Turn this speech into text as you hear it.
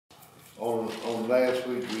On last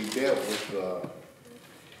week, we dealt with,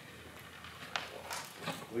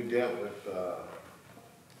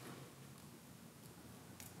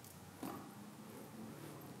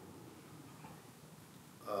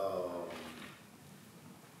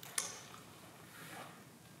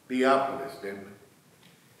 Theophilus, didn't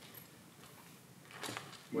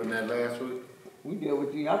we? Wasn't that last week? We dealt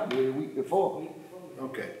with Theophilus the week before.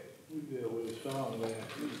 Okay. We dealt with his song last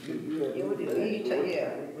week. That's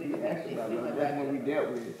when we dealt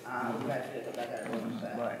with it.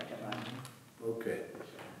 Right. Okay.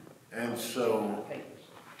 And so,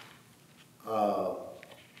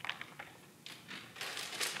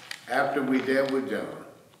 after we dealt with John,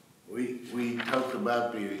 we talked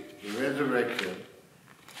about the resurrection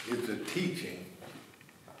is a teaching,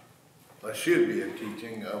 or should be a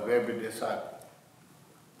teaching of every disciple.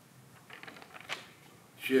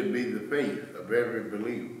 Should be the faith of every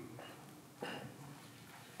believer.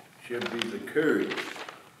 Should be the courage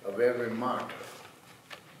of every martyr.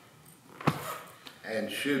 And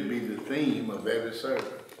should be the theme of every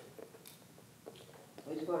service.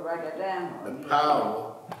 We just gonna write that down. The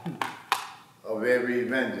power of every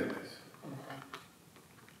evangelist.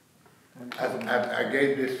 I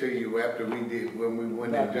gave this to you after we did, when we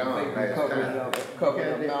went to John last time.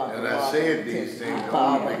 And I said these things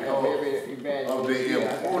only because of the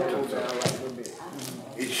importance of it.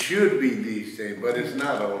 It should be these things, but it's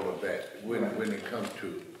not all of that when it comes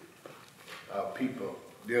to people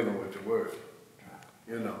dealing with the word.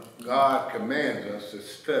 You know, God commands us to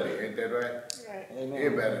study, ain't that right? Right.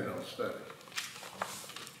 Everybody don't study.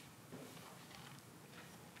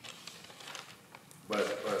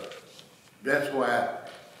 But that's why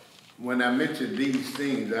when I mentioned these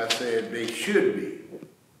things, I said they should be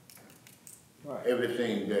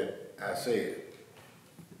everything that I said.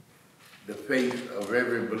 The faith of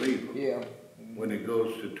every believer. Yeah. When it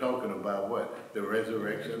goes to talking about what? The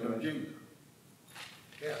resurrection of Jesus.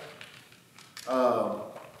 Yeah.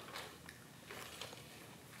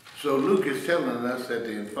 So Luke is telling us that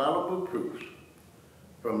the infallible proofs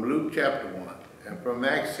from Luke chapter 1 and from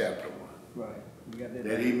Acts chapter 1, Right. You got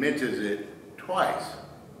that he mentions it twice,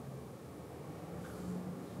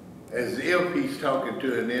 as if he's talking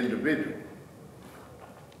to an individual.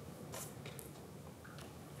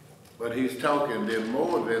 But he's talking to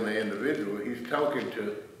more than an individual. He's talking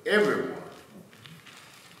to everyone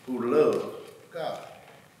who loves God.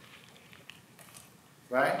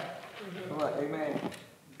 Right? Mm-hmm. Right, amen.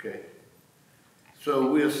 Okay.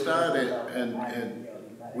 So we'll start it, and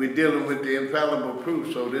we're dealing with the infallible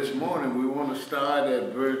proof. So this morning we want to start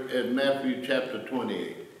at Matthew chapter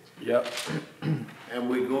 28. Yep. And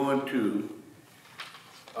we're going to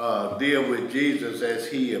deal with Jesus as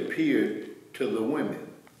he appeared to the women.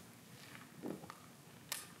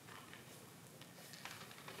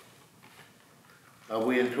 Are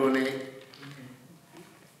we in 28?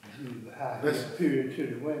 This period to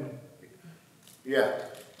the women. Yeah.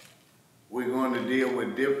 We're going to deal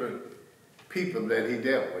with different people that he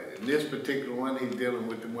dealt with. In this particular one, he's dealing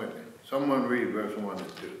with the women. Someone read verse 1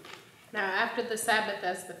 and 2. Now after the Sabbath,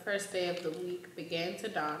 as the first day of the week began to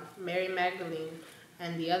dawn, Mary Magdalene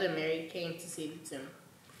and the other Mary came to see the tomb.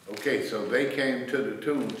 Okay, so they came to the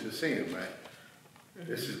tomb to see him, right? Mm-hmm.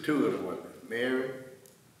 This is two of the women. Mary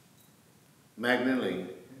Magdalene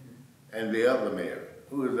and the other Mary.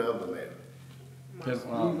 Who is the other Mary? He's the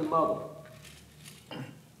mother.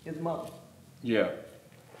 His mother. Yeah.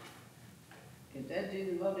 Is that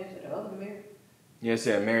Jesus' mother? They said the other Mary? Yeah, it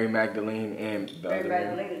said Mary Magdalene and the Mary other Mary.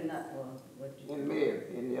 Magdalene is not what you And Mary,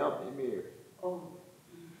 and the other Mary. Oh.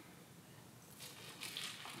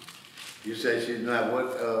 You said she's not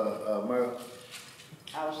what, Merle?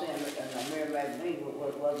 I was saying Mary Magdalene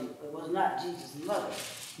was not Jesus' mother.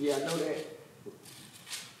 Yeah, I know that.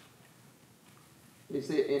 He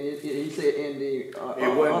said, he said in the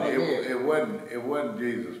It wasn't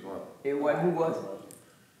Jesus' mother. It wasn't. Who was it?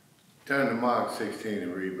 Turn to Mark 16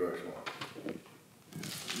 and read verse 1.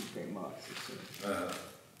 Okay, Mark 16.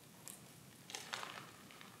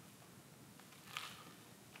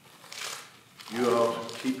 You all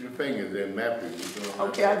keep your fingers in Matthew.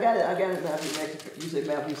 Okay, I got it, Matthew. You said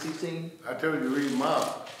Matthew 16? I told you to read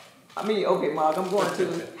Mark. I mean, okay, Mark, I'm going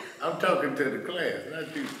to... I'm talking to the class,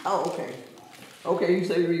 not you. Oh, okay. Okay, you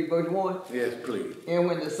say read verse 1? Yes, please. And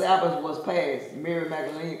when the Sabbath was passed, Mary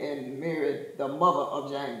Magdalene and Mary, the mother of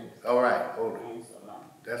James. All right, hold on.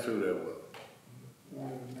 That's who that was.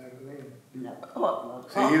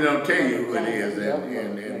 See, he don't tell you who it is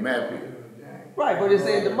in Matthew. Right, but it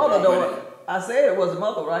said the mother, though. I said it was the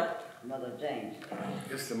mother, right? Mother of James.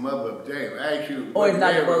 It's the mother of James. I asked you. Oh, it's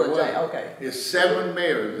not the mother of James, okay. It's 7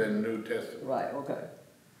 Marys in the New Testament. Right, okay.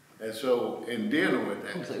 And And so in dealing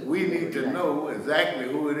with that, we need to know exactly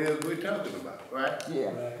who it is we're talking about, right?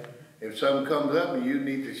 Yeah. If something comes up and you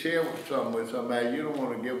need to share something with somebody, you don't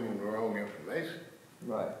want to give them the wrong information.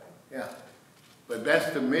 Right. Yeah. But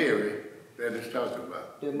that's the Mary that it's talking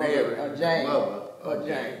about. The Mary, mother, Jane. the mother Or of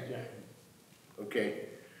Jane. Jane. Okay.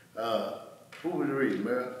 Who was reading,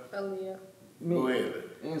 Mary? Aaliyah. Go ahead.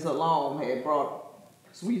 And Salome had brought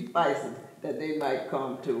sweet spices that they might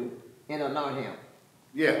come to and anoint him.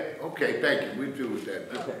 Yeah, okay, thank you. We through with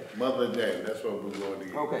that. Okay. Mother Jane, that's what we're going to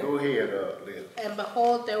get. Okay. Go ahead, Liz. And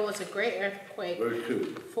behold, there was a great earthquake, Verse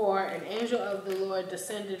 2. for an angel of the Lord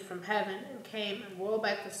descended from heaven and came and rolled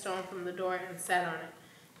back the stone from the door and sat on it.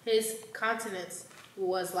 His countenance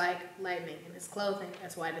was like lightning, and his clothing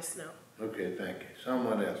as white as snow. Okay, thank you.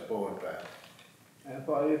 Someone else, 4 and 5. And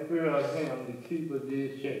for the fear of him, the keeper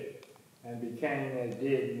did shake, and became as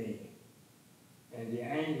dead men. And the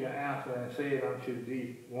angel answered and said unto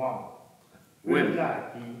the woman, Fear Women.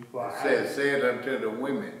 not ye, for Say it unto the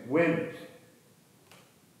women. women.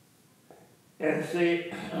 And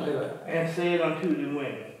said unto the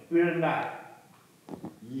women, Fear not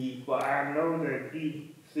ye, for I know that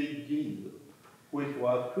ye seek Jesus, which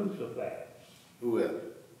was crucified. Who else?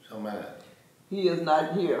 Somebody. He is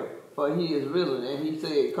not here, for he is risen. And he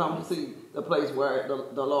said, come to see the place where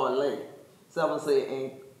the Lord lay. 7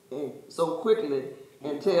 said, and so quickly,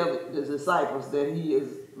 and tell the disciples that he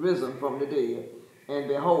is risen from the dead. And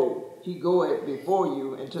behold, he goeth before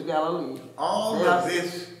you into Galilee. All There- of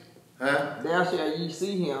this, huh? There shall ye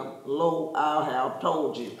see him. Lo, I have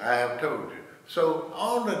told you. I have told you. So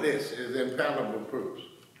all of this is infallible proofs.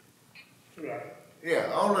 Right.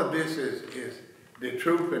 Yeah, all of this is the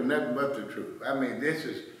truth and nothing but the truth. I mean, this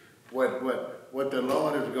is what the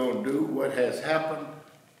Lord is going to do, what has happened,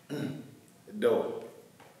 though.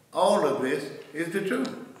 All of this is the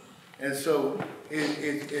truth. And so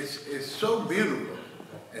it's so beautiful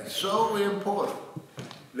and so important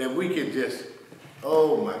that we can just,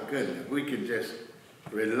 oh my goodness, we can just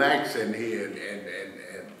relax in here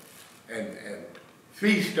and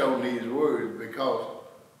feast on these words, because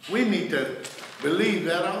we need to believe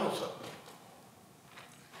that also.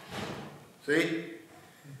 See?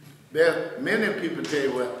 There many people tell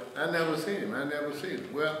you, well, I never seen him, I never seen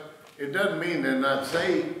him. Well, it doesn't mean they're not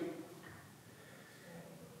saved.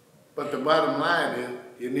 But the bottom line is,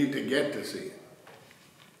 you need to get to see him.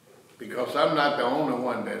 Because I'm not the only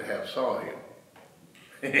one that have saw him.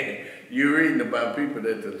 You're reading about people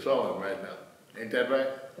that saw him right now. Ain't that right?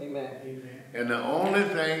 Amen. Amen. And the only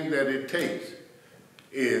thing that it takes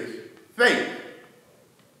is faith.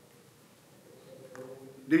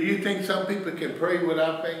 Do you think some people can pray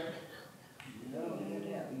without faith? No,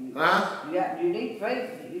 Huh? you need faith.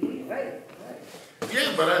 You need faith. Right.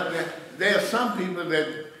 Yeah, but there are some people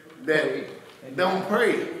that don't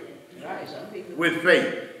pray Right. Some people. with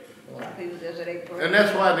faith. Some people just say they pray. And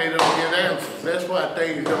that's why they don't get answers. That's why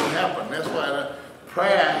things don't happen. That's why the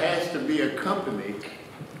prayer has to be accompanied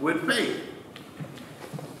with faith.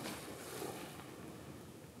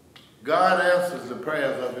 God answers the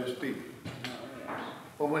prayers of his people.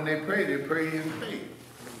 But when they pray in faith.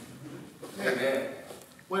 Amen.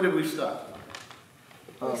 Where did we stop?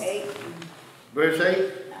 8. Verse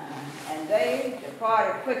 8? And they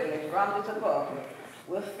departed quickly from the sepulchre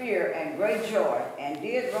with fear and great joy, and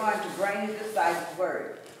did run to bring his disciples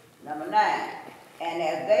word. Number 9. And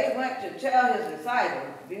as they went to tell his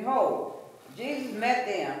disciples, behold, Jesus met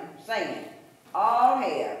them, saying, All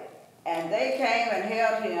hail. And they came and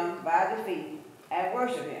held him by the feet and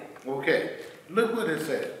worshiped him. Okay, look what it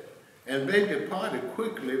said. And they departed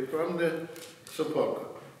quickly from the sepulchre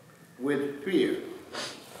with fear.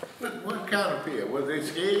 What kind of fear? Was they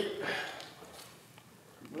scared?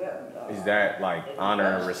 Well, Is that like honor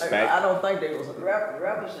and I respect? don't think they was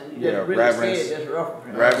reverencing him. Yeah, really reverence. scared, just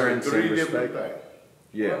reverence. Reverence Three and different respect. things.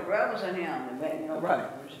 Yeah. Reverencing him, and, Right.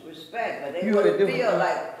 respect, but they You heard wouldn't it different feel thing.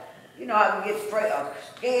 like, you know, how we get afraid or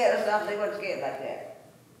scared or something. They wasn't scared like that.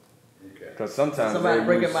 Okay. Because sometimes Somebody they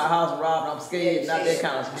break in use- my house and rob, I'm scared, not that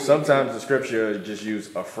kind of scared. sometimes the scripture just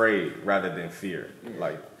use afraid rather than fear.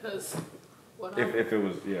 Like Because what if it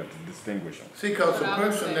was to distinguish them. See, because a What I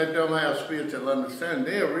would person say- that don't have spiritual understanding,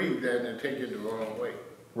 they'll read that and take it the wrong way.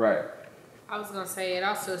 Right. I was gonna say, it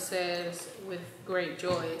also says with great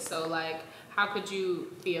joy. So like, how could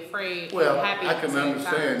you be afraid Well, and happy I at the can same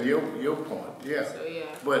understand time? your point, yeah. So yeah.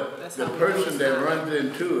 But That's the how we person that understand. runs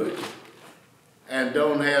into it and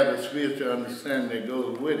don't have the spiritual understanding that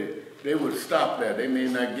goes with it, they would stop there. They may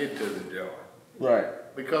not get to the joy.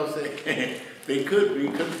 Right. Because they could be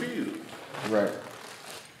confused. Right.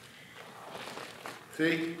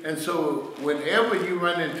 See? And so whenever you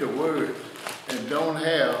run into words and don't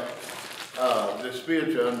have the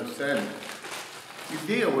spiritual understanding, you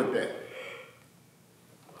deal with that.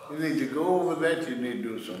 You need to go over that. You need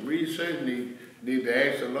to do some research. You need to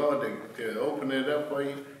ask the Lord to open it up for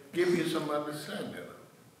you, give you some understanding.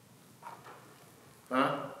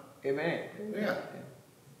 Huh? Amen. Yeah.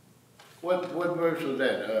 What verse was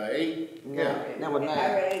that? 8? No, Yeah. number 9.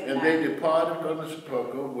 And they departed from the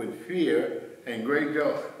sepulchre with fear and great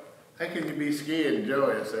joy. How can you be scared and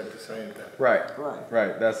joyous at the same time?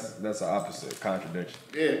 Right. That's the opposite contradiction.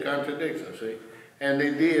 Yeah, contradiction, see? And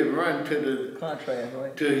they did run to the Contrast,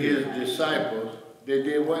 right? to his disciples. They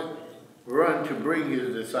did what? Run to bring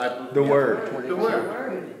his disciples The word. The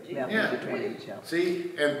word. Yeah.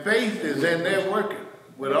 See, and faith is in there working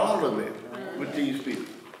with all of them, with these people.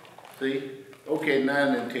 See? Okay,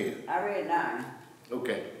 9 and 10. I read 9.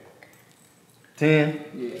 Okay. 10.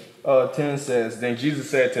 Yeah. 10 says, Then Jesus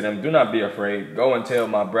said to them, Do not be afraid. Go and tell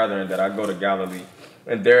my brethren that I go to Galilee,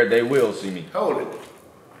 and there they will see me. Hold it.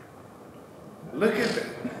 Look at that.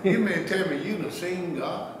 You may tell me you done seen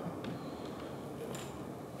God.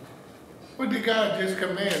 What did God just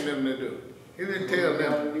command them to do? He didn't tell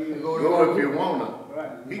them, go if you want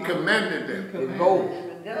to. He commanded them. Go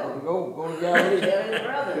to Galilee.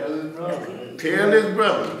 Tell his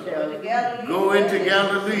brothers, go into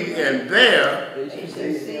Galilee, and there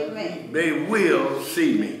they will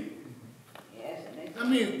see me. I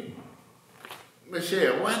mean,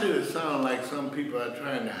 Michelle, why does it sound like some people are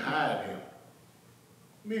trying to hide him?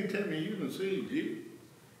 You mean tell me you can see Jesus?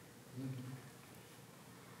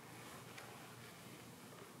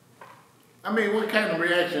 I mean, what kind of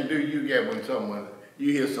reaction do you get when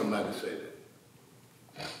you hear somebody say that?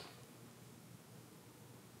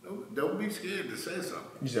 Don't be scared to say something.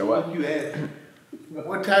 You said what? You ask.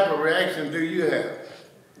 What type of reaction do you have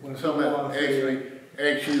when somebody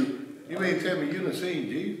asks you, you mean tell me you done seen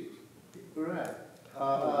Jesus? Right.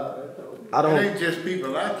 I don't. It ain't just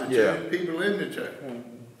people out the church, people in the church.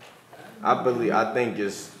 I think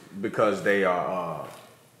it's because they are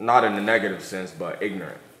not in a negative sense, but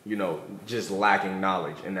ignorant. You know, just lacking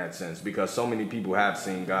knowledge in that sense. Because so many people have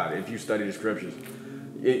seen God. If you study the scriptures,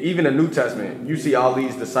 even the New Testament, you see all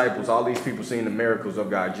these disciples, all these people seeing the miracles of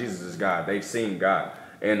God. Jesus is God. They've seen God.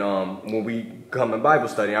 And when we come in Bible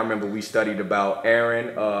study, I remember we studied about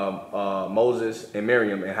Aaron, Moses, and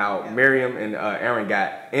Miriam, and how Miriam and Aaron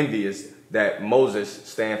got envious that Moses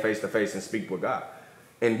stand face to face and speak with God.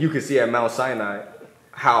 And you can see at Mount Sinai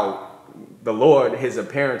how the Lord, his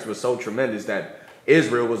appearance was so tremendous that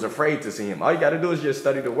Israel was afraid to see him. All you got to do is just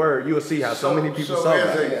study the word. You will see how so many people saw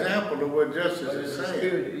that. So as an example of what Justice is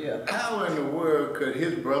saying, how in the world could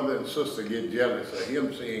his brother and sister get jealous of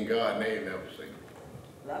him seeing God and they ain't never seen him?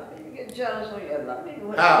 A lot of people get jealous when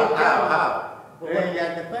you How? They ain't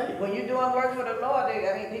got the faith. When you're doing work for the Lord,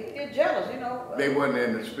 people get jealous, you know. They wasn't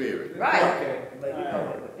in the spirit. Right. Okay. But you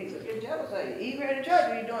know, people get jealous of you. Even in the church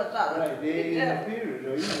when you're doing something. Right, they you ain't get in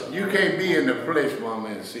jealous. the spirit, You can't be in the flesh, mama,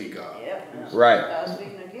 and see God. Yeah. Right. God's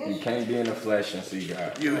speaking against You can't be in the flesh and see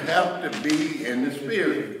God. You have to be in the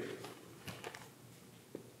spirit.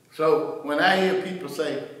 So when I hear people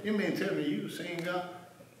say, you mean tell me you seen God?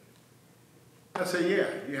 I say,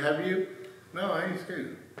 yeah. Have you? No, I ain't seen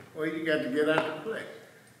him. Well, you got to get out the flesh.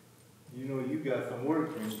 You know you got some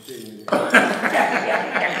work when you say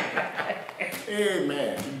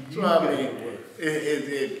Amen. So I mean,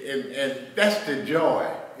 and that's the joy.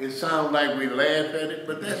 It sounds like we laugh at it,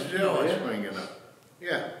 but that's joy springing up.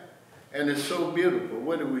 Yeah. And it's so beautiful.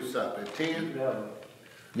 Where did we stop at? 10?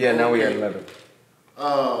 Yeah, now we at 11.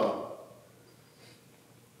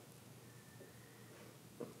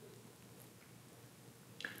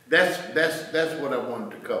 That's what I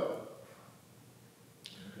wanted to cover.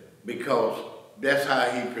 Because that's how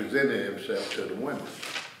he presented himself to the women.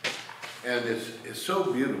 And it's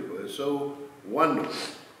so beautiful, it's so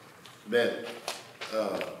wonderful that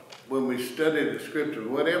when we study the scriptures,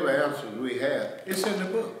 whatever answers we have, it's in the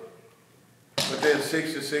book. But there's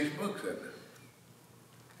 66 books in there.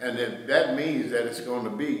 And that means that it's going to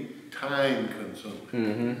be time consuming.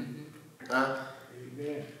 Mm-hmm. Huh?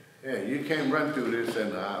 Amen. Yeah, you can't run through this in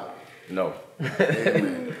an hour. No.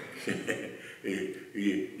 Amen.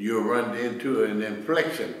 You'll run into an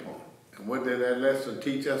inflection point. And what did that lesson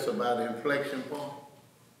teach us about inflection point?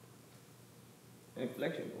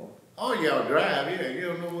 Inflection point. Oh, y'all drive, yeah. You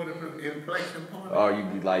don't know what an inflection point is? Oh,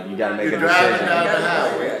 you gotta make a You're driving decision. down the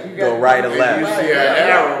highway. Go right or And left. you see an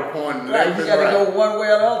arrow pointing left You and gotta right. go one way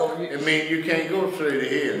or the other. It means you can't go straight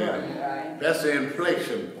ahead. Right. That's the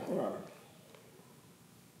inflection point.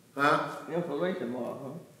 Huh? Inflection mark,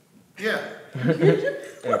 huh? Yeah.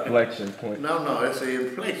 Inflection point. No, it's an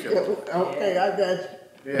inflection point. Okay, I got you.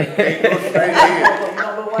 Yeah, can't go straight ahead.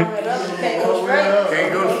 Number one with us.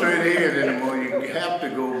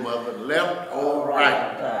 left or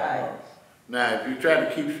right. Right. Now, if you try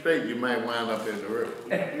to keep straight, you might wind up in the river. You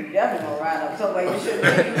definitely gonna round up somewhere you shouldn't be,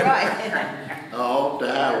 right? Off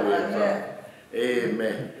the highway, so.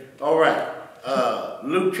 Amen. All right,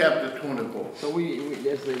 Luke chapter 24. So we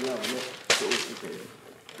let's say no.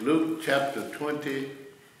 Luke chapter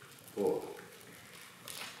 24.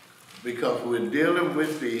 Because we're dealing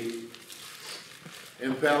with the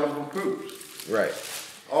infallible proofs. Right.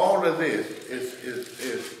 All of this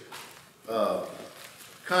is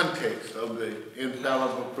context of the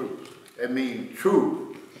infallible proofs. That means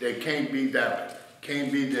truth that can't be doubted,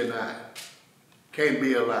 can't be denied, can't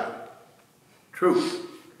be allowed. Truth.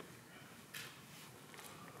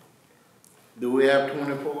 Do we have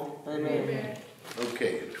 24? Amen.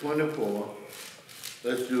 Okay, 24.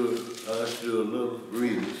 Let's do a little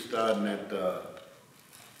reading starting at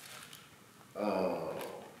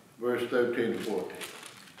verse 13 to 14.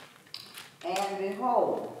 And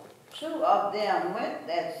behold, two of them went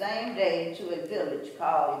that same day to a village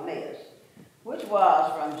called Emmaus, which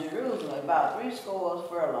was from Jerusalem about 80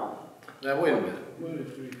 furlongs. Now wait a minute. Where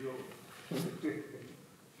did we go?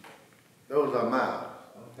 Those are miles.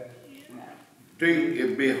 Okay.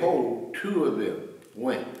 Three, behold, two of them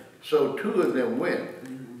went. So two of them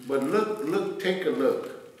went. But look, take a look.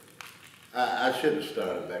 I should have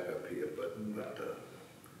started back up here, but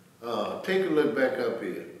take a look back up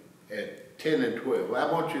here at 10 and 12.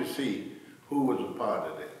 I want you to see who was a part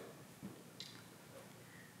of that.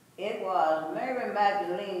 It was Mary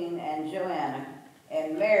Magdalene and Joanna,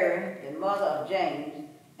 and Mary, the mother of James,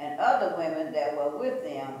 and other women that were with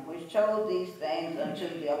them, which told these things unto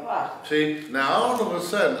the apostles. See, now all of a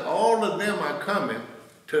sudden, all of them are coming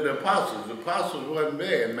to the apostles. The apostles wasn't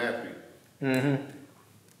there in Matthew. Mm-hmm.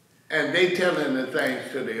 And they telling the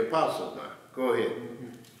things to the apostles now. Go ahead.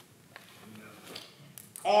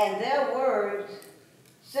 And their words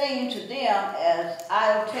seemed to them as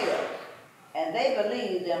idle tales, and they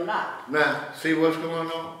believed them not. Now, see what's going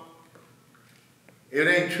on? It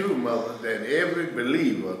ain't true, mother, that every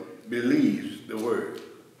believer believes the word.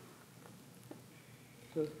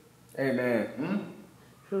 Amen.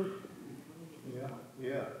 Hmm?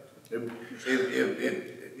 Yeah.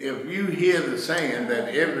 If you hear the saying that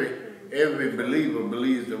every believer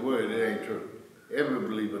believes the word, it ain't true. Every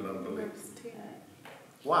believer don't believe.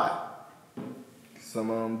 Why?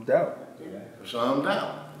 Some doubt. Some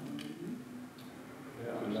doubt.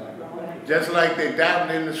 Just like they doubt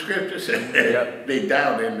in the scriptures, Yep. they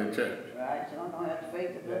doubt in the church. Right? Some don't have the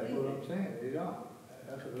faith to That's believe what it. I'm saying. They don't.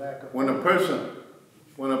 That's a lack of. When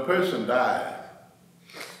a person dies,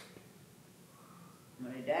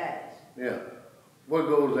 When he dies, yeah, what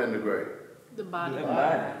goes in the grave? The body. the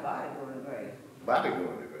body go to the grave. Body go in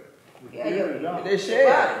the grave. Yeah, your They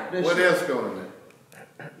shed. They What shed. else going in?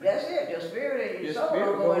 that's it. Your spirit and your Your soul spirit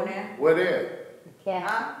don't go in go- there. What else?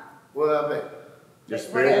 Huh? What are they? The Well,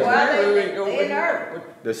 spirit, they in earth.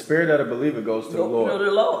 the spirit of the believer goes to the Go to Lord.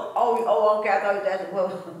 the Lord. Oh, okay. I thought that's what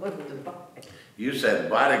the body. You said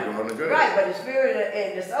body go in the grave. Right, but the spirit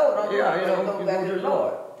and the soul don't Yeah, you know, go you back go to to the the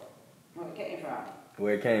Lord. Where it came from.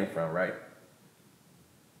 Where it came from, right?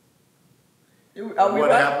 Are we What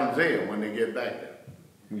right? happens then when they get back there?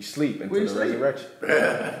 We sleep into We the sleep. resurrection.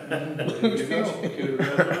 Right.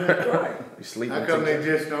 We sleep How into come they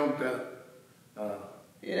just don't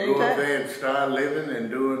It ain't go up time. there and start living and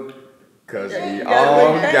doing? Because Yeah, we you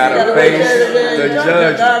all wait. gotta wait face till the God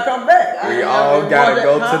judgment. come back. We You all know, gotta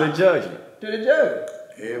go huh? to the judgment. To the judge.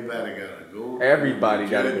 Everybody gotta go. Everybody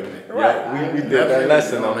gotta go. Judgment. Yep, we did Nothing that is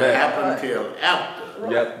lesson on gonna that. happen till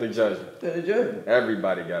after. Yep, the judgment. To the judge.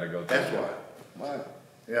 Everybody gotta go to the That's judgment. why. Right.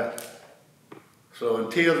 Yeah. So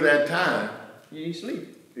until that time, You ain't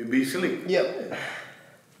sleep. you be asleep. Yep.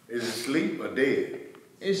 Is it sleep or dead?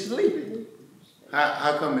 It's sleeping.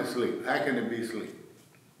 How come it's sleep? How can it be sleep?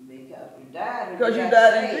 Because you died. Because you got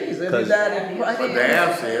died in saved. Jesus. If you 'Cause- died in But Christ. the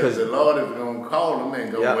answer is 'Cause- the Lord is gonna call them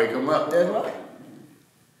and gonna Yeah. wake them up. That's right.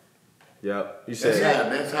 Yep. You That's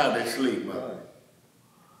said how they sleep, mother.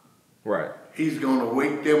 right. He's gonna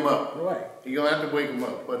wake them up. Right. He gonna have to wake them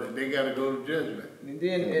up, but they gotta go to judgment. And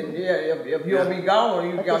then, if you'll be gone,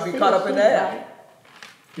 you gotta be caught up in the air.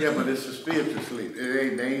 Yeah, but it's a spiritual sleep.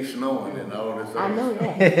 They ain't snoring and all this. I other know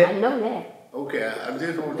stuff. that. I know that. Okay, I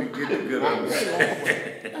just want you to get the good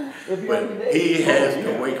understanding. If you're But he has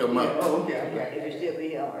to wake them up. Oh, okay. Yeah, if you still be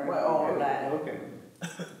here on earth. Well, on you're alive. Okay.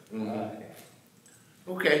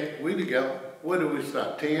 Okay, we together. Where do we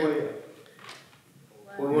stop? 10?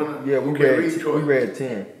 We wanna, Yeah, we okay, read Troy.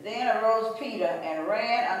 10. Then arose Peter and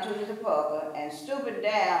ran unto the sepulchre, and stooping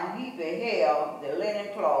down, he beheld the linen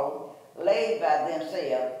clothes laid by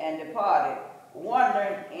themselves, and departed,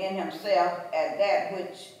 wondering in himself at that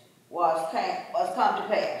which was come to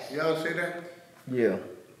pass. Y'all see that? Yeah.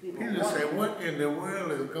 He just said, what in the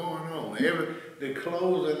world is going on? The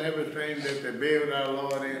clothes and everything that they buried our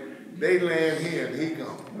Lord in, they land here and he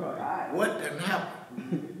gone. Right. What done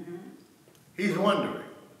happened? He's wondering.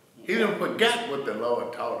 He done forgot what the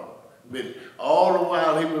Lord taught him. But all the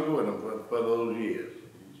while he was with them for those years.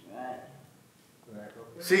 Right.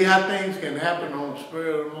 See how things can happen on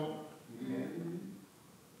spur of the moment?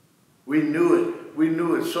 We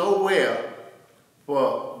knew it so well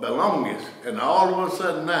for the longest, and all of a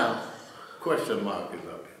sudden now, question mark is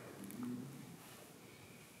up here.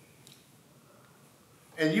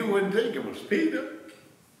 And you wouldn't think it was Peter,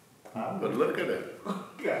 but look at it.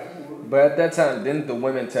 But at that time, didn't the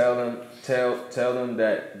women tell them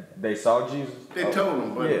that they saw Jesus? They told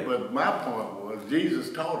him, yeah. but my point was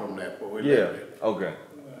Jesus taught them that before he Yeah. left it. Okay.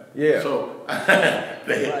 Yeah. So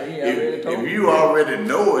if you already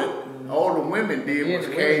know it, all the women did was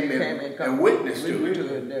came and witnessed to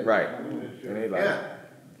it. Right. And they like, Yeah.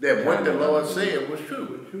 That what the Lord said was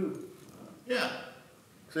true. Yeah.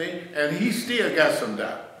 See? And he still got some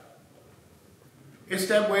doubt. It's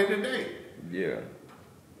that way today. yeah.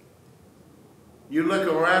 You look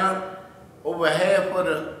around, over half of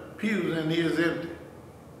the pews in here is empty.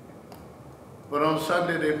 But on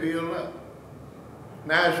Sunday they fill up.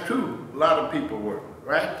 Now it's true, a lot of people work,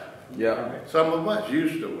 right? Yeah. Some of us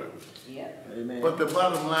used to work. Yeah. Amen. But the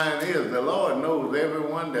bottom line is the Lord knows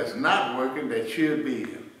everyone that's not working that should be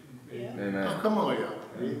here. Amen. Oh, come on, y'all.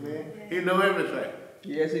 Amen. He know everything.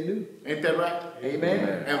 Yes, he do. Ain't that right?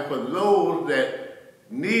 Amen. And for those that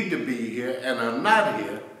need to be here and are not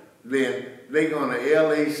here, then they're gonna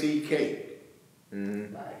LACK.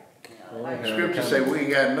 Scripture say we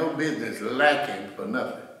ain't got no business lacking for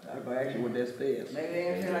nothing. I'm gonna ask you what that says. Maybe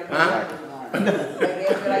they feel like Huh? Maybe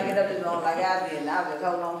they feel like get up this morning like I did, and I was just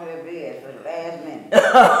holding on to their bed for the last minute. Then I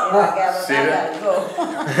got up, See I gotta go.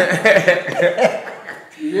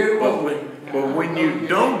 But when you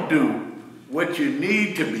don't do what you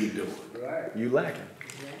need to be doing, You lacking.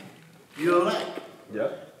 you're lack.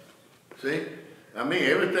 Yep. See? I mean,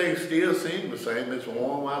 everything still seems the same. It's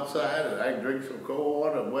warm outside and I can drink some cold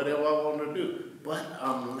water, whatever I want to do. But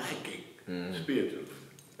I'm lacking spiritually.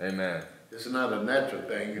 Amen. It's not a natural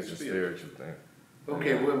thing, it's It's a spiritual. spiritual thing.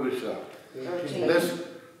 Okay, where we start? 13.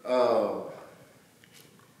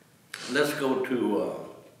 Let's go to,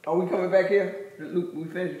 Are we coming back here? Luke, we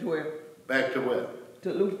finished 12. back to where?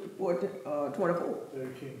 To Luke 14, 24.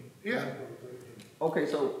 13. Yeah. Okay,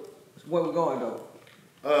 so where we going though?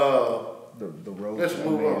 The road. Let's to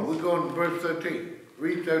move on. Emmaus. We're going to verse 13.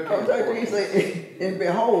 Read 13. Oh, 13 say, and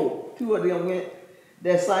behold, two of them went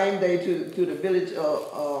that same day to the village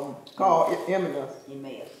called Emmaus,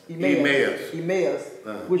 Emmaus.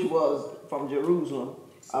 which was from Jerusalem,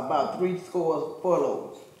 about 70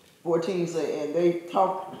 furlongs. 14 say, and they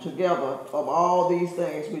talked together of all these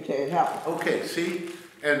things which had happened. Okay, see,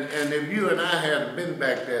 and if you and I had been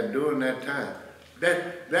back there during that time,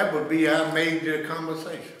 that would be our major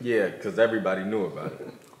conversation. Yeah, because everybody knew about it.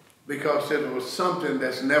 Because it was something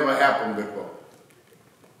that's never happened before.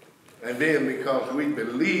 And then because we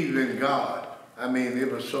believed in God, I mean,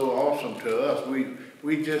 it was so awesome to us.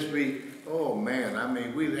 We'd just be, oh man, I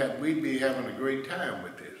mean, we'd be having a great time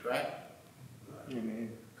with this, right?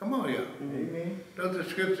 Amen. Come on, y'all. Amen. Does the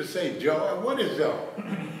scripture say joy? What is joy?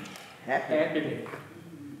 Happiness.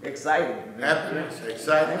 Exciting. Happiness,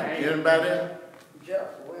 excitement. Anybody else?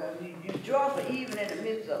 Well, you joyful even in the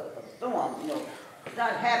midst of a storm, you know. It's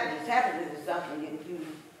not happiness. Happiness is something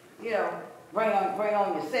you know, bring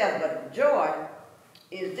on yourself, but joy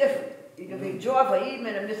is different. You can be joyful even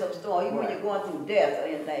in the midst of a storm, even when you're going through death or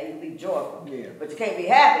anything, you can be joyful. Yeah. But you can't be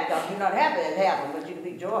happy because you're not happy that it happened, but you can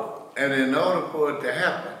be joyful. And in order for it to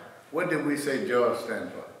happen, what did we say joy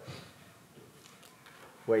stands for?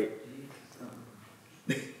 Wait.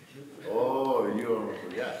 Oh, you almost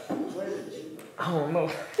forgot. What is it? I don't know.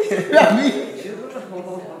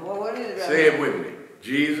 Well, what is it? Say it with me.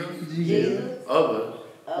 Jesus, Jesus, others,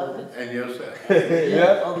 others. and yourself.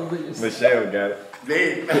 Yeah. Other than yourself. Michelle got it.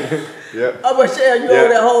 Then, Yep. Oh, Michelle, you over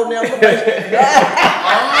there holding them.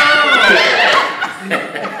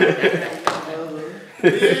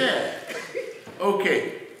 yeah.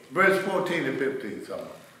 Okay, verse 14 and 15, something.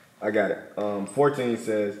 I got it. 14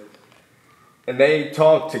 says, and they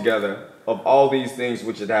talked together of all these things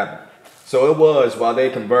which had happened. So it was while they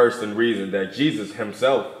conversed and reasoned that Jesus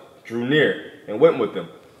himself drew near and went with them.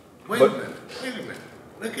 Wait a minute.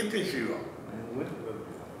 Look at this, you all.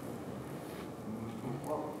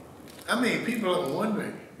 I mean, people are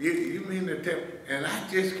wondering, you mean to tell, and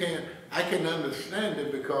I can understand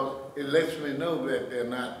it because it lets me know that they're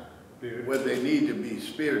not where they need to be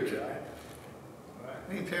spiritual.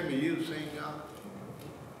 Can you tell me you've seen God?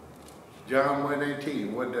 John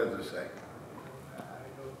 1:18, what does it say?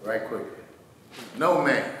 Right quick. No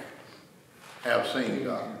man have seen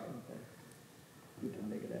God.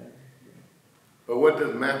 But what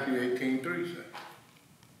does Matthew 18:3 say?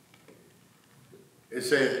 It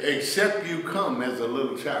says, except you come as a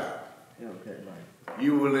little child,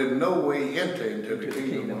 you will in no way enter into the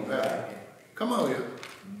kingdom of God. Come on here.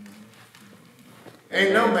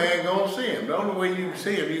 Ain't no man gonna see him. The only way you can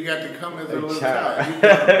see him, you got to come as a little child.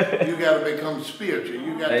 You got to become spiritual.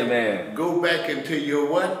 You got to go back into your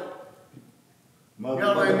what?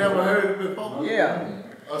 Y'all ain't never heard it before? Yeah.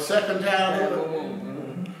 A second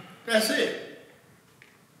child. That's it.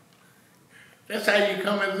 That's how you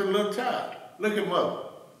come as a little child. Look at mother.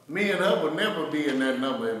 Me and her would never be in that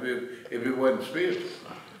number if it wasn't spiritual.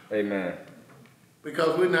 Amen.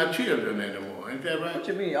 Because we're not children anymore. Ain't that right? What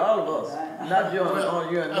you mean, all of us? Not you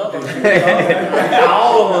and you and mother.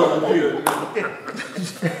 All of us are children.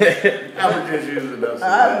 I was just using us.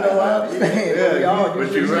 I know what I'm saying. Yeah,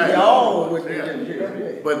 but you're right. All would be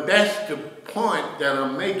children. But that's the point that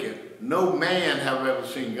I'm making. No man have ever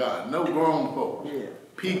seen God. No grown folk. Yeah.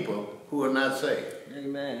 People who are not saved.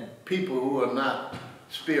 Amen. People who are not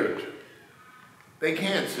spiritual. They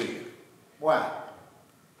can't see it. Why?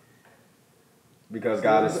 Because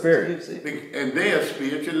God is spirit. And they are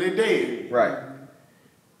spiritually dead. Right.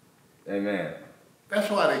 Amen. That's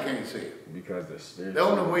why they can't see it. Because they're spiritual. The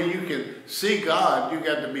only way you can see God, you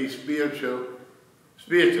got to be spiritually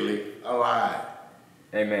alive.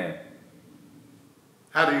 Amen.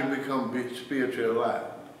 How do you become spiritually alive?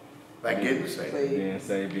 By getting saved. Being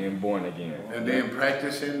saved, being born again. And then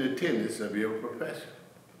practicing the tenets of your profession.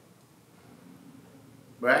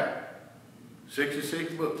 Right?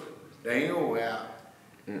 66 books. They ain't gonna wear out.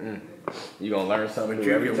 You're gonna learn something but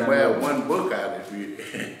new every time. But you can wear one book out if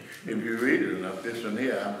you read it enough. This one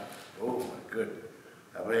here, oh my goodness.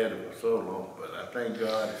 I've had it for so long, but I thank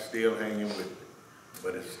God it's still hanging with me.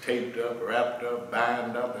 But it's taped up, wrapped up,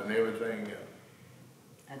 bound up, and everything else.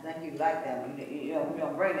 I think you like that one. You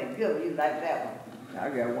don't bring it good, you like that one. I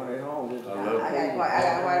got one at home. I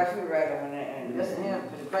got quite a few right on there, and listen to him,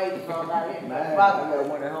 the pages fall out in. I got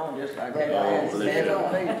one at home just like that.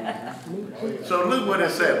 So look what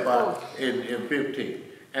it said, Bob, in 15.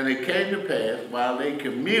 And it came to pass while they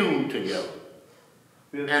communed together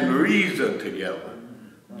and reasoned together,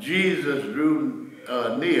 Jesus drew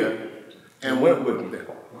near and went with them.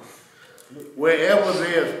 Wherever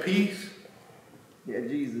there's peace,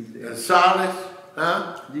 Jesus did. And solace,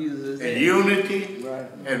 Jesus and unity, right.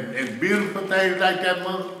 and beautiful things like that,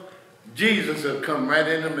 mother, Jesus has come right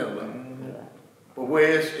in the middle of it. But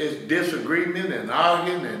where it's disagreement and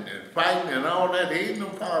arguing and fighting and all that, there ain't no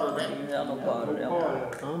part of that. No part of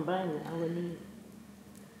that.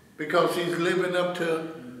 Because he's living up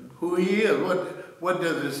to who he is. What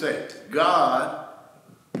does it say? God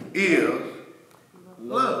is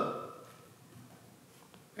love.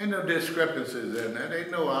 Ain't no discrepancies in there. Ain't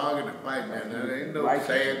no arguing and fighting in there. Ain't no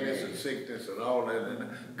sadness and sickness and all that in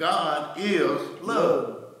there. God is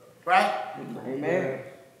love. Right? Amen.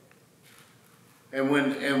 And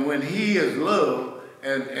when he is love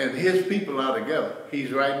and his people are together,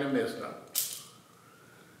 he's right in the midst of it.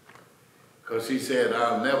 Because he said,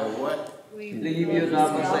 I'll never what? Leave you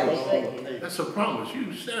not forsaken. That's a promise.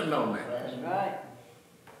 You stand on that. That's right.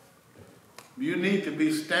 You need to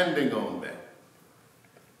be standing on that.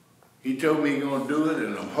 He told me he's going to do it,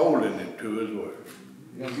 and I'm holding him to his word.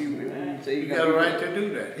 You got a right to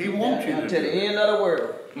do that. He wants you to do it. To the end of the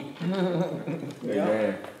world.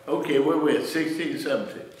 Amen. Okay, where we at? 16,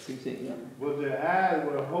 17. 16, yeah. But their eyes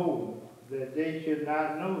were whole, that they should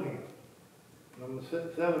not know him. Number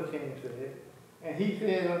 17 said, and he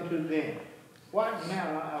said unto them, what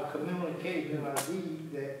manner of communication are these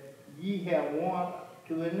that ye have one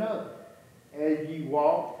to another, as ye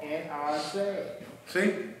walk and are sad?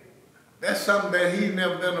 See? That's something that he's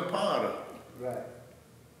never been a part of. Right.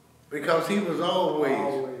 Because he was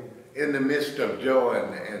always in the midst of joy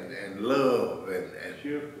and love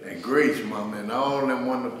and grace, Mama, and all them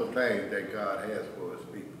wonderful things that God has for his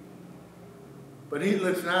people. But he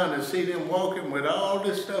looks down and see them walking with all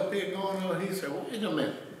this stuff here going on. He said, wait a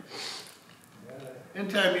minute.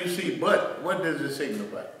 Anytime you see but, what does it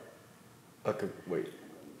signify? Okay, wait.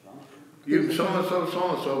 You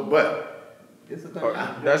so-and-so, but.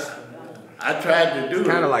 That's... I tried to do it. It's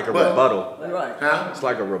kind of like a rebuttal. Right. Huh? It's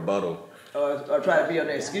like a rebuttal. Or try to be an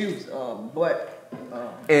excuse, but.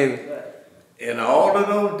 And in all of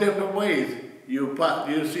those different ways, you'll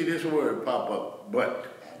see this word pop up, but.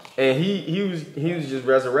 And he was just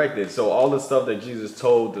resurrected. So all the stuff that Jesus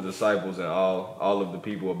told the disciples and all of the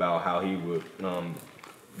people about how he would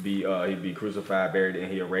he'd be crucified, buried,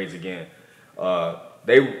 and he'll rise again.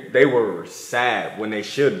 They were sad when they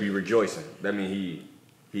should be rejoicing. That means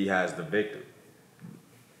he has the victory.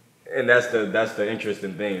 And that's the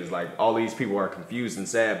interesting thing, is like all these people are confused and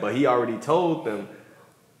sad, but he already told them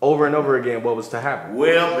over and over again what was to happen.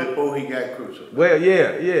 Well before he got crucified. Well,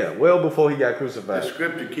 yeah, well before he got crucified. The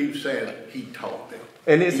scripture keeps saying he taught them.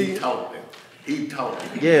 And he taught them. He taught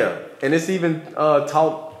them. Yeah, and it's even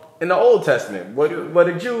taught in the Old Testament, what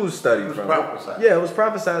the Jews studied from. Prophesied. Yeah, it was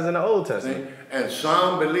prophesied in the Old Testament. And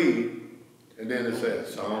some believed, and then it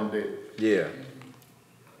says some did. Yeah.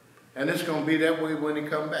 And it's going to be that way when he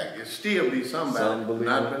come back. It still be somebody Some believe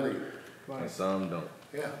not believe. And some don't.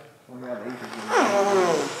 Yeah.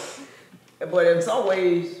 But in some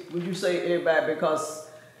ways, would you say everybody, because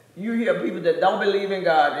you hear people that don't believe in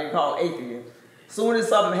God, they call atheists. Soon as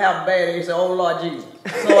something happens bad, they say, "Oh Lord Jesus."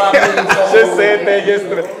 So I believe so. I just said that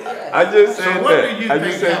yesterday. I just said that. So what do you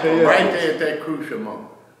think happened right there at that crucial moment?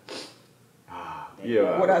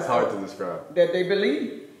 Yeah, What I it's hard said, to describe. that they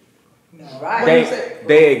believe. Right.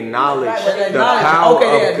 They acknowledge Right, the power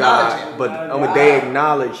okay, of God, but they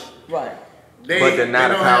acknowledge, Right. but they're not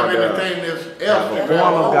they a don't power have thereof. anything else A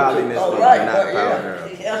form of godliness, Oh, but right, they're not a yeah. power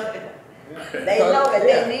thereof. They know that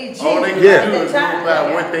they need Jesus All they at can do the is go time.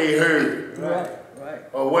 by what they heard, Right.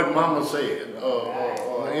 or what Mama said,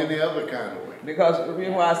 or any other kind of way. Because the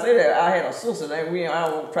reason why I say that, I had a sister, and I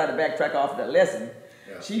don't try to backtrack off the lesson.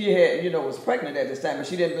 Yeah. She had, was pregnant at this time, and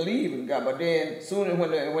she didn't believe in God. But then, soon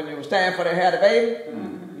when it was time for her to have the baby,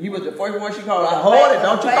 he was the first one she called. I hold it,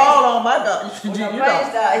 don't you call on my God.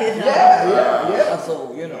 Yeah.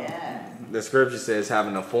 So The scripture says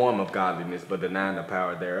having a form of godliness, but denying the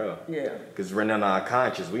power thereof. Yeah. Because written on our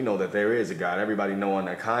conscience, we know that there is a God. Everybody know on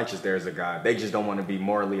their conscience there is a God. They just don't want to be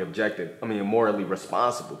morally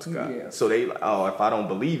responsible to God. Yeah. So they, if I don't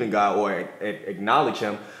believe in God or acknowledge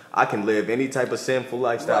Him, I can live any type of sinful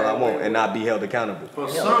lifestyle I want and not be held accountable. For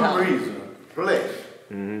some reason, flesh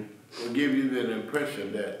will give you the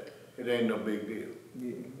impression that it ain't no big deal.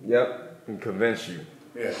 Yep, and convince you.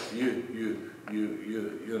 Yeah, you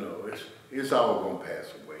know, it's all gonna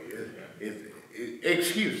pass away. It's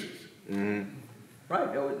excuses.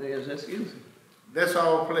 Right, there's excuses. That's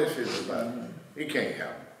all flesh is about. It can't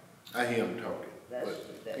happen. I hear him talking,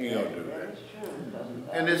 but he don't do that.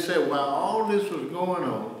 And they said, while all this was going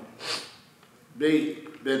on,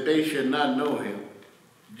 that they should not know him,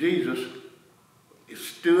 Jesus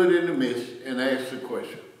stood in the midst and asked the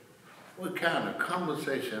question, what kind of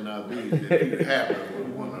conversation are these that you have with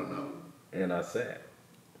one another? And I said,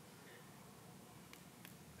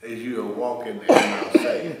 as you are walking and I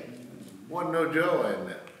say, wasn't no joy in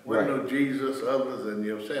that. Wasn't no Jesus, others, and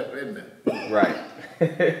yourself in that. right.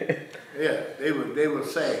 Yeah, they were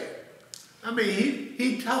sad. I mean,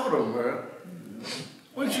 he taught them, bro.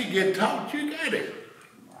 Once you get taught, you got it.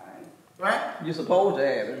 Right? You're supposed to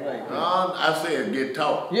have it, right? I said get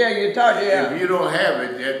taught. Yeah, you're taught, yeah. If you don't have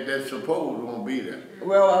it, that supposed won't be there.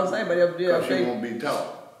 Well, I was saying, but if Because you they, won't be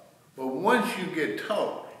taught. But once you get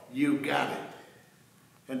taught, you got it.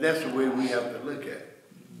 And that's the way we have to look at it.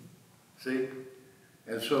 See?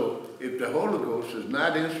 And so, if the Holy Ghost is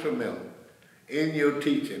not instrumental in your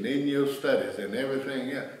teaching, in your studies, and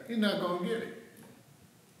everything else, you're not going to get it.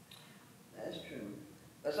 That's true.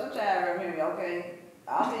 But sometimes I remember, okay,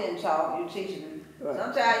 I'm being taught, you teaching me. Right.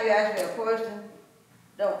 Sometimes you ask me a question,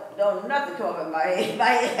 don't nothing come up in my head. I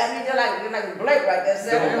mean, you're like a Blake right there.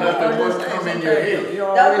 Don't nothing come in your head.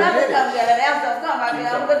 Don't nothing come there. And after I come, I mean,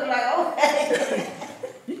 I'm looking like, okay.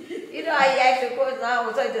 You know how you ask your question, I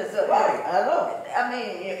always say this. right, I know. I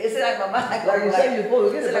mean, it's like my mind Like you say, you're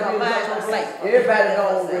supposed to get it, it's like but my mind goes blank. everybody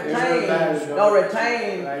don't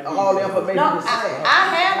retain all the information No, the same. I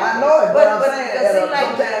have. I know it, but I'm saying it seems like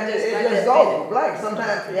sometimes it just goes blank.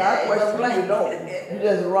 Sometimes I question you don't. You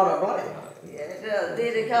just run a blank. Yeah, it does.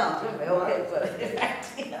 Then it comes to me. Okay, but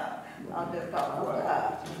I'm just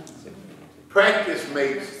talking. Practice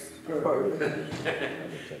makes,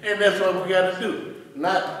 and that's what we got to do.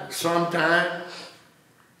 Not sometime,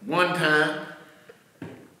 one time.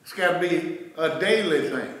 It's got to be a daily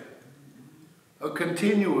thing, a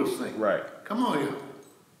continuous thing. Right. Come on, y'all.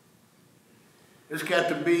 It's got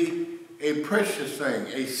to be a precious thing,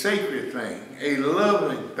 a sacred thing, a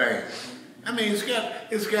loving thing. I mean, it's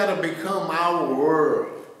got to become our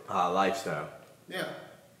world. Our lifestyle. Yeah.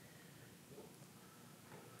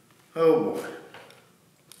 Oh boy.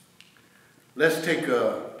 Let's take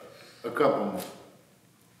a couple more.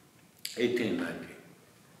 18, 19.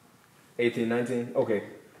 18, 19? Okay.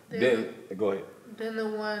 Then, go ahead. Then the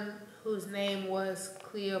one whose name was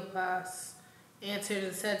Cleopas answered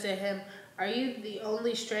and said to him, "Are you the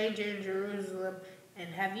only stranger in Jerusalem,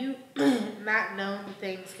 and have you not known the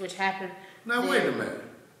things which happened Now wait a minute.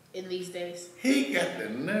 in these days?" He got the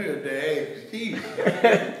nerve to ask Jesus.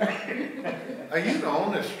 Are you the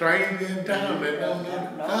only stranger in town that don't know?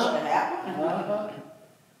 Know what happened?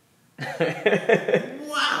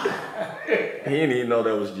 Wow. He didn't even know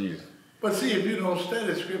that was Jesus. But see, if you don't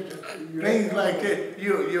study scripture, things like that,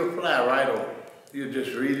 you'll fly right over. You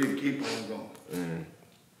just read it and keep on going.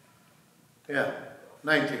 Yeah.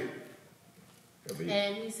 19.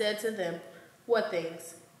 And he said to them, "What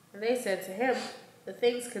things?" And they said to him, "The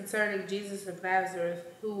things concerning Jesus of Nazareth,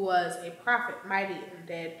 who was a prophet, mighty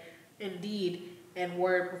in deed and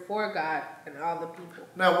word before God and all the people."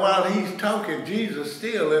 Now, while he's talking, Jesus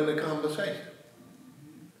still in the conversation.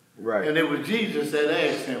 Right. And it was Jesus that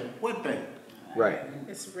asked him, what thing? Right.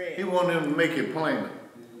 It's red. He wanted him to make it plainer.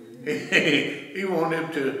 He wanted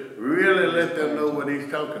him to really let them know what he's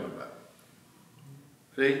talking about.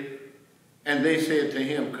 See? And they said to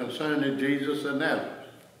him concerning Jesus of Nazareth.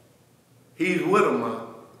 He's with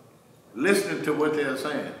them, listening to what they're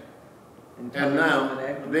saying. And now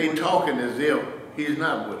they talking as if he's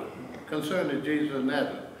not with them. Concerning Jesus of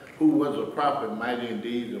Nazareth, who was a prophet, mighty in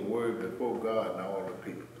deeds and word before God and all the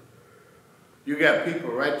people. You got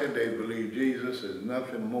people right there, they believe Jesus is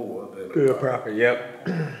nothing more than a prophet. Yep.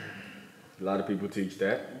 A lot of people teach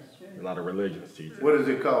that. A lot of religions teach it. What is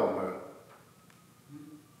it called, man?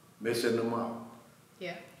 Missing the mark.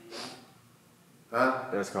 Yeah. Huh?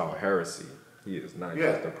 That's called heresy. He is not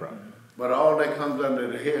just a prophet. But all that comes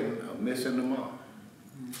under the head of missing the mark.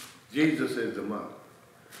 Jesus is the mark.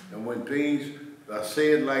 And when things are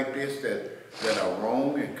said like this that are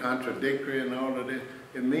wrong and contradictory and all of this,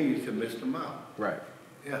 it means to miss the mark. Right.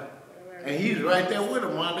 Yeah. And he's right there with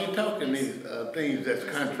them while they're talking these things that's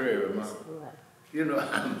contrary, man. You know,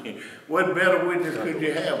 I mean, what better witness could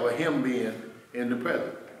you have of him being in the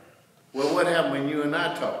present? Well, what happened when you and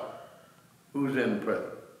I talk? Who's in the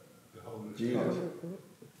present? Jesus.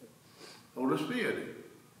 Holy Spirit.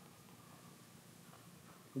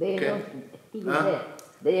 They Okay. know he was there.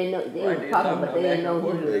 They didn't know, they were talking, but they didn't know he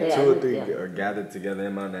was Like there. 2 or 3 are gathered together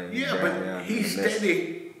in my name. Yeah, but he's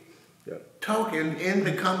steady talking in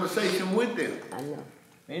the conversation with them. I know.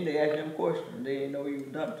 And they asked him questions, they didn't know he was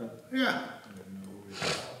doctor. Yeah.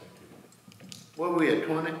 What we at,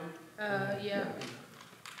 20? Yeah.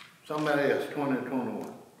 Somebody else, 20,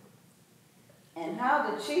 21. And how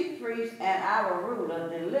the chief priest and our ruler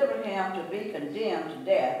delivered him to be condemned to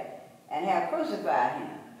death and have crucified him.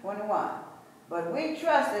 21. But we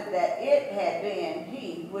trusted that it had been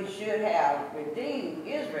he which should have redeemed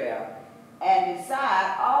Israel. And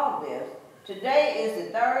beside all this, today is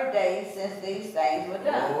the 3rd day since these things were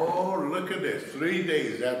done. Oh, look at this. 3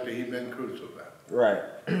 days after he been crucified. Right.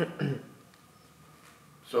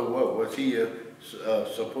 So what, was he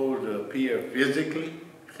supposed to appear physically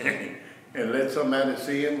and let somebody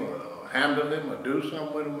see him or handle him or do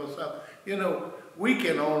something with him or something? You know, we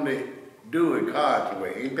can only do it God's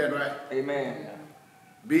way, ain't that right? Amen.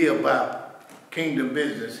 Be about kingdom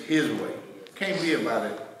business his way. Can't be about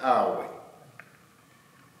it our way.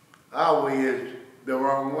 Our way is the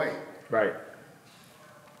wrong way. Right.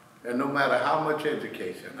 And no matter how much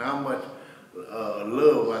education, how much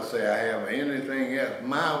love I say I have or anything else,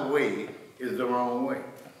 my way is the wrong way.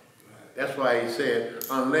 That's why he said,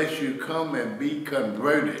 unless you come and be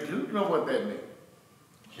converted. You know what that means?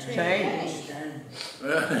 Change.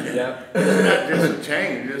 Yeah. It's not just a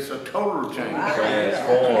change, it's a total change.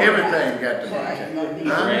 Transform. Everything got to be changed.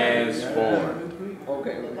 Huh? Transform.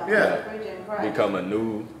 Okay. Yeah. Become a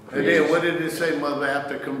new And then what did it say, mother,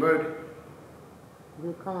 after converted?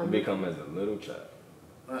 You come Become as a little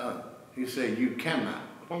child. He said, you cannot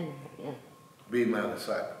yeah. be my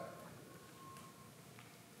disciple.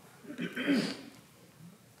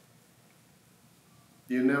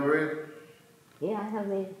 You never read it? Yeah, I have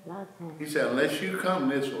read it a lot of times. He said, unless you come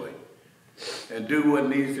this way and do what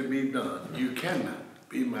needs to be done, you cannot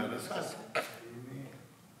be my disciple.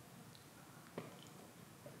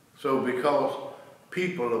 So because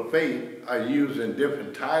people of faith are using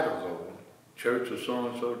different titles over them, church of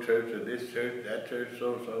so-and-so, church of this church, that church,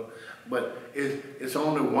 so-and-so, but it's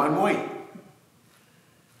only one way.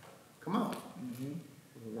 Come on.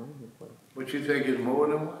 What you think is more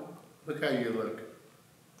than one? Look how you look.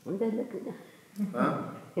 I'm just looking. Huh?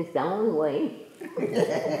 It's the only way.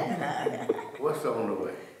 What's the only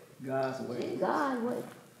way? God's way. God way.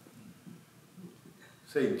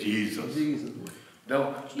 Say Jesus. Jesus.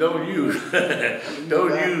 Don't use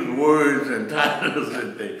don't use words and titles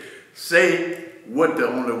and things. Say what the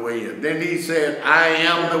only way is. Then he said, I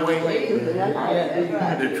am the way,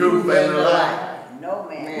 the truth and the life. No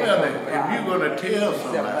man. Well, if you're going to tell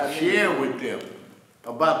somebody, share with them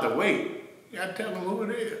about the way, you got to tell them who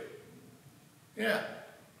it is. Yeah.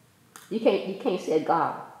 You can't say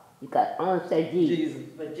God. You got only say Jesus.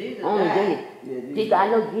 But Jesus Only died. Jesus. Jesus. I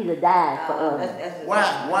know Jesus died for us.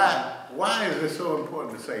 Why is it so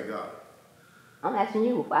important to say God? I'm asking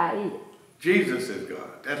you why is it? Jesus is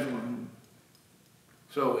God. That's why.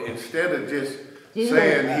 So instead of just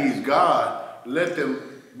saying he's God, let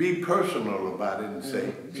them be personal about it and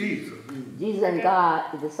say Jesus. Jesus and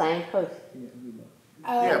God is the same person.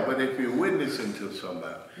 Yeah, but if you're witnessing to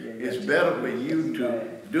somebody, it's better for you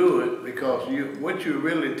to do it because what you're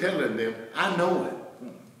really telling them, I know it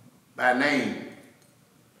by name,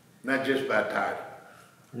 not just by title.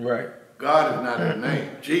 Right. God is not his name.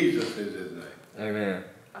 Jesus is his name. Amen.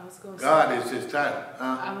 God is his title.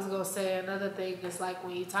 I was gonna say another thing is like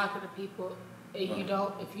when you're talking to people, and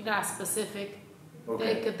if you're not specific,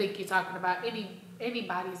 they could think you're talking about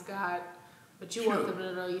anybody's God. But you want them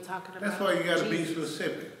to know you're talking about. That's why you got to be Jesus.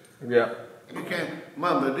 specific. Yeah. You can't,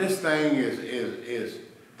 Mother. This thing is.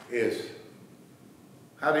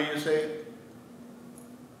 How do you say it?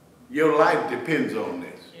 Your life depends on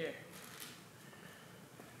this. Yeah.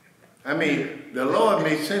 I mean, the Lord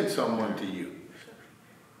may send someone to you,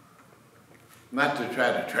 not to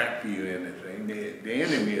try to trap you or anything. The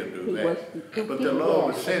enemy will do that. But the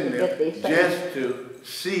Lord will send them just to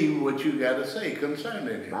see what you got to say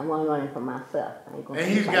concerning him. I want to learn it for myself.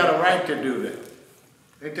 And he's got a right to do that.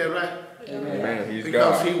 Ain't that right? Amen. He's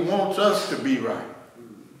because God. he wants us to be right.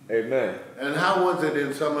 Amen. And how was it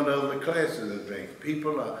in some of the other classes and things?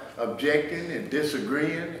 People are objecting and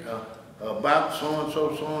disagreeing about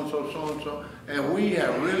so-and-so, so-and-so, so-and-so. And we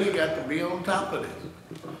have really got to be on top of this.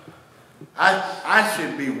 I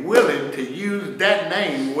should be willing to use that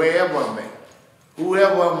name wherever I'm at,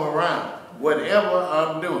 whoever I'm around. Whatever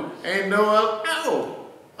I'm doing. Ain't no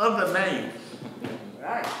other name.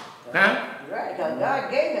 Right. Huh? Right, because God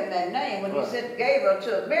gave him that name. When he said gave her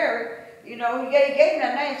to Mary, he gave him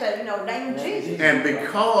that name, said, name Jesus. And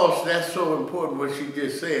because that's so important what she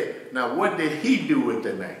just said, now what did he do with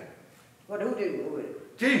the name? Who did he do with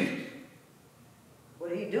it? Jesus. What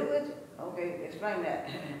did he do with it? Okay, explain that.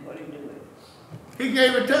 What did he do with it? He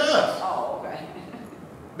gave it to us. Oh, okay.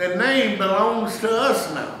 The name belongs to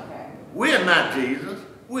us now. We're not Jesus.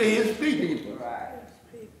 We're his people. Right.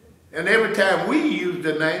 And every time we use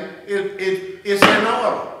the name, it's in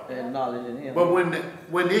order. Acknowledging him. But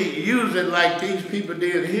when they use it like these people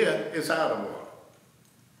did here, it's out of order.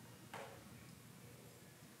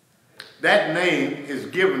 That name is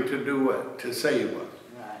given to do what? To save us.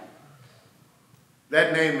 Right.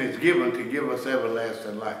 That name is given to give us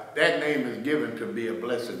everlasting life. That name is given to be a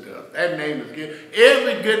blessing to us. That name is given.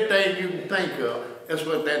 Every good thing you can think of, that's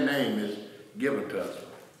what that name is given to us.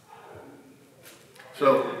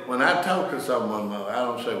 So when I talk to someone, I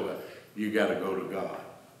don't say, well, you got to go to God.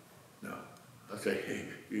 No. I say, hey,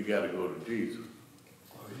 you got to go to Jesus.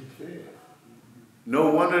 Oh, he said.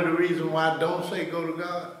 No, one of the reasons why I don't say go to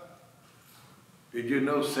God, did you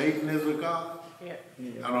know Satan is a God? Yeah.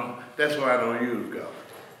 That's why I don't use God.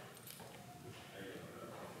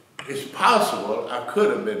 It's possible I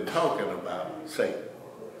could have been talking about Satan.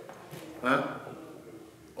 Huh?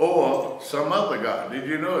 Or some other God. Did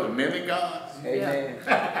you know there's many gods? Amen.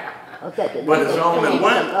 But it's only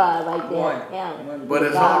one. But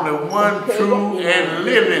it's only one true and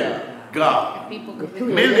living God.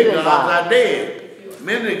 Many gods are dead.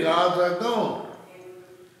 Many gods are gone.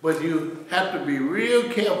 But you have to be real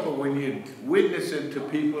careful when you're witnessing to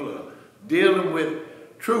people or dealing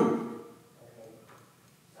with truth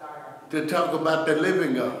to talk about the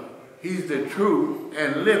living God. He's the true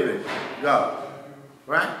and living God.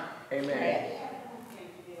 Right? Amen.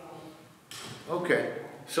 Okay.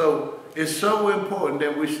 So it's so important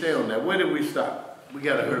that we stay on that. Where did we stop? We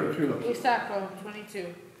got to hurry. We stopped on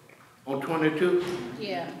 22. On 22?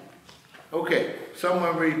 Yeah. Okay.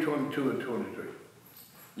 Someone read 22 and 23.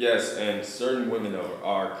 Yes, and certain women of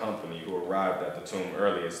our company who arrived at the tomb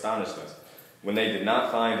early astonished us. When they did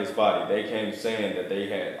not find his body, they came saying that they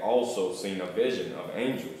had also seen a vision of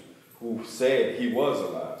angels who said he was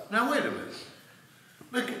alive. Now wait a minute.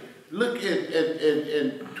 Look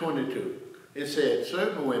at 22. It said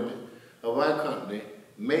certain women of our company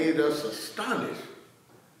made us astonished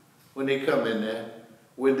when they come in there,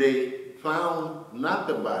 when they found not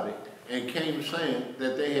the body and came saying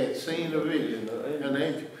that they had seen a vision, an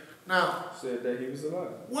angel. Now, said that he was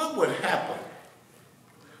alive. What would happen?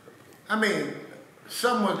 I mean,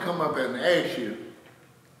 someone come up and ask you,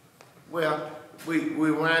 well,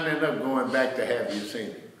 we winding up going back to Have You Seen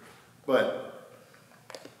It? But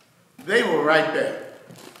they were right there.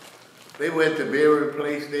 They were at the burial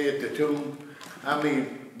place, they at the tomb. I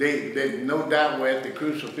mean, they no doubt were at the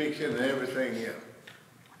crucifixion and everything else.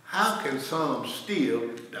 How can some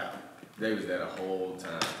still doubt? They was there the whole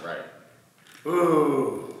time, right?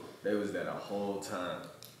 Ooh. They was there the whole time.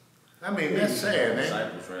 I mean, that's sad, The eh?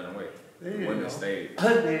 disciples ran away. The women stayed.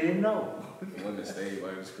 They didn't know. The women stayed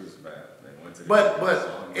while he was crucified. They went to the But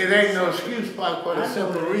it ain't no excuse for the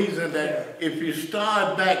simple reason that if you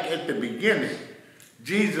start back at the beginning,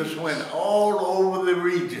 Jesus went all over the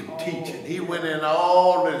region teaching. He went in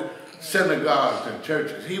all the synagogues and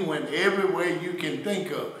churches. He went everywhere you can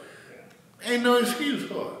think of. Ain't no excuse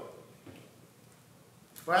for it.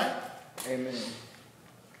 Right? Amen.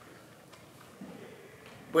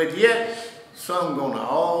 But yet, some gonna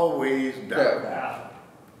always doubt.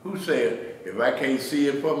 Who said, if I can't see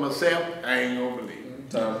it for myself, I ain't gonna believe it?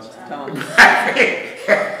 Thomas.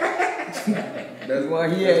 That's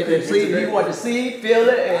why he had to see. He wanted to see, feel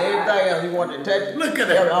it, and everything else. He wanted to touch it. Look at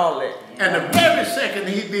that. All that. And the very second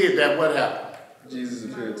he did that, what happened?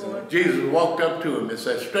 Jesus appeared to him. Jesus walked up to him and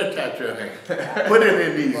said, stretch out your hand. Put it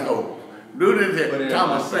in these holes. Do this. Put it in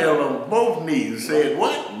Thomas my fell on both knees and said,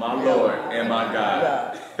 what? My Lord and my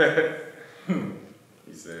God.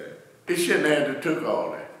 He said. It shouldn't have to took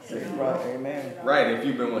all that. Right, amen. Right, if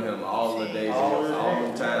you've been with him all the days, all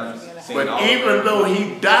the times. But even though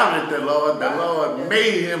he doubted the Lord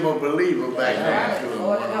made him a believer back then to him.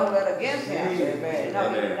 Lord didn't hold that against him. Amen. You know,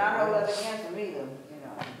 he did not hold that against him either, you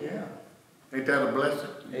know. Yeah. Ain't that a blessing?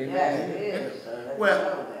 Yes, it is. So let Well, you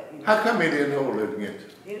know that, you know. how come he didn't hold it against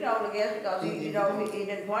him? He didn't hold it against him because he, you know, he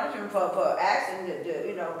didn't punish him for asking to,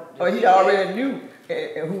 you know. Oh, he already knew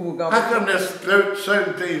who was going How come there's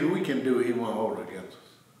certain things we can do he won't hold against us?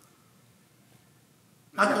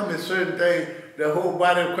 How come there's certain things the whole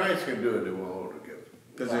body of Christ can do it they won't hold against us?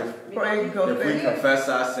 Because Pray, if we confess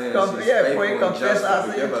our sins, He's Yeah, faithful pray, and confess just our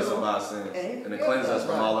to forgive sins us to of Him. our sins And and to cleanse us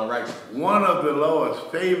from all unrighteousness. One of the Lord's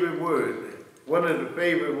favorite words, one of the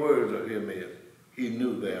favorite words of him is, he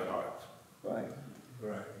knew their hearts. Right.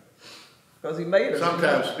 Right. Because he made us.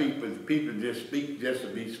 Sometimes people just speak just to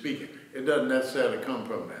be speaking. It doesn't necessarily come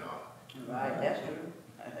from their heart. Right, that's true.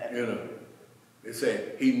 You know, they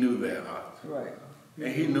say he knew their hearts. Right.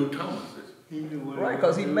 And he knew Thomas's. He knew what Right,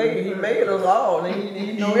 because he made us all, and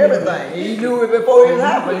he knew everything. He knew it before it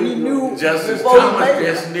happened. He knew Just as before he Thomas made it.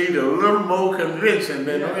 just needed a little more convincing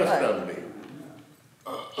than the rest right. of them did.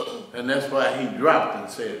 And that's why he dropped and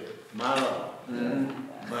said, my Lord,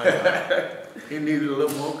 my God. He needed a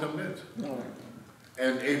little more convincing.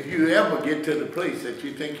 And if you ever get to the place that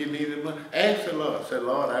you think you need more, ask the Lord. Say,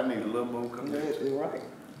 Lord, I need a little more convincing. Right.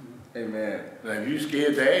 Amen. Now, if you're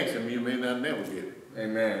scared to ask him, you may not never get it.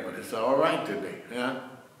 Amen. But it's all right today, huh?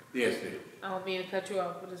 Yes, dear. I don't mean to cut you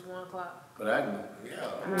off, but it's 1 o'clock. But I can, yeah.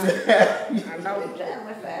 I know. The time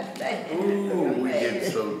went fast today. Ooh, we get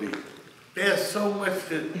so deep. There's so much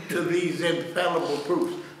to these infallible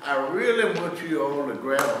proofs. I really want you all to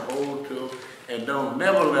grab a hold to them and don't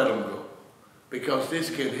never let them go. Because this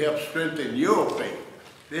can help strengthen your faith.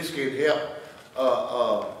 This can help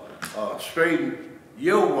straighten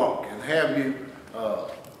your walk and have you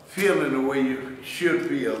feeling the way you should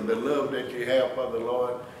feel, the love that you have for the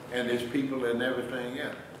Lord and His people and everything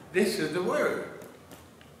else. This is the Word.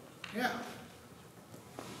 Yeah.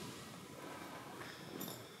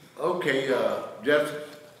 Okay, Justin.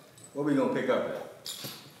 What we going to pick up at?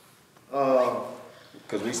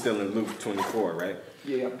 Because we still in Luke 24, right?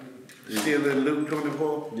 Yeah. Still in Luke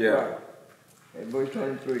 24? Yeah. Right. And verse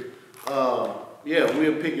 23. Yeah,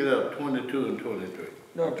 we'll pick it up 22 and 23.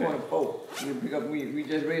 No, 24. We pick up. We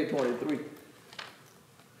just read 23.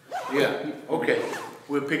 Yeah, okay.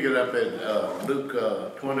 We'll pick it up at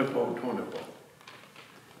Luke 24.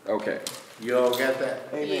 Okay. You all got that?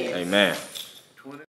 Amen. Amen.